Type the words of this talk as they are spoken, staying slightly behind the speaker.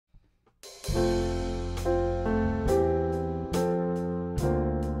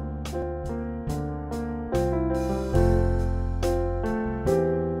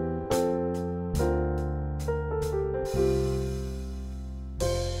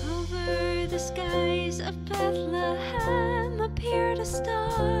skies of Bethlehem appeared a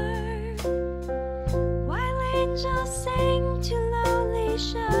star, while angels sang to lowly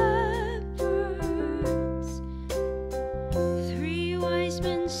shepherds. Three wise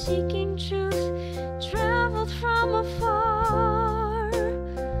men seeking truth traveled from afar,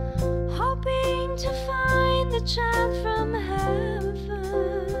 hoping to find the child from heaven.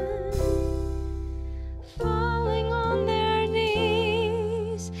 Falling on their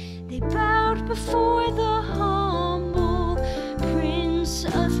knees, they bowed before the humble Prince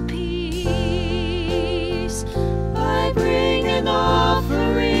of Peace. I bring an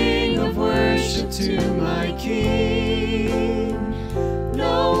offering of worship to my King.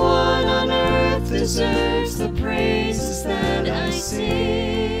 No one on earth deserves the praises that I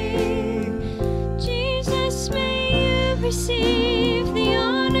sing. Jesus, may you receive the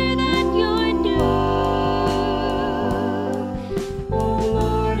honor that you're due. Oh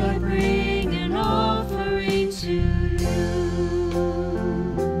Lord, I bring an offering to you.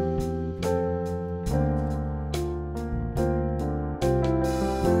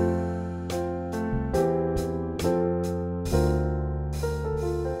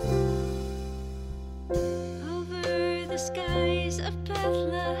 Over the skies of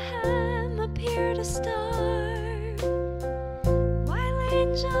Bethlehem appeared a star, while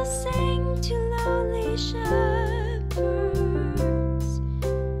angels sang to lowly shepherds.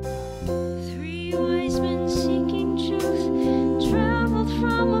 Three wise men seeking truth traveled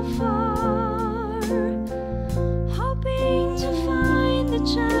from afar, hoping to find the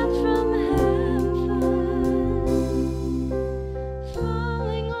child from heaven.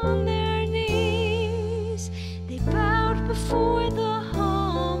 Falling on their knees, they bowed before the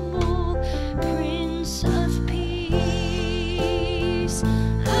humble Prince of Peace.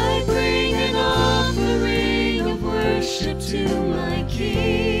 I bring an offering of worship to my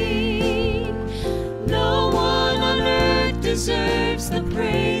King. No one on earth deserves the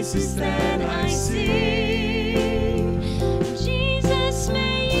praises that I sing. Jesus,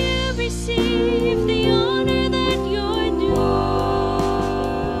 may you receive the honor that you're due.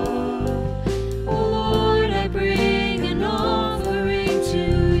 Oh Lord, I bring an offering to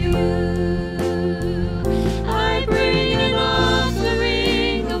you. I bring an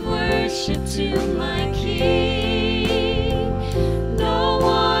offering of worship to my King. No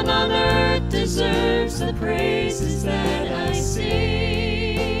one on earth deserves the praises that I sing.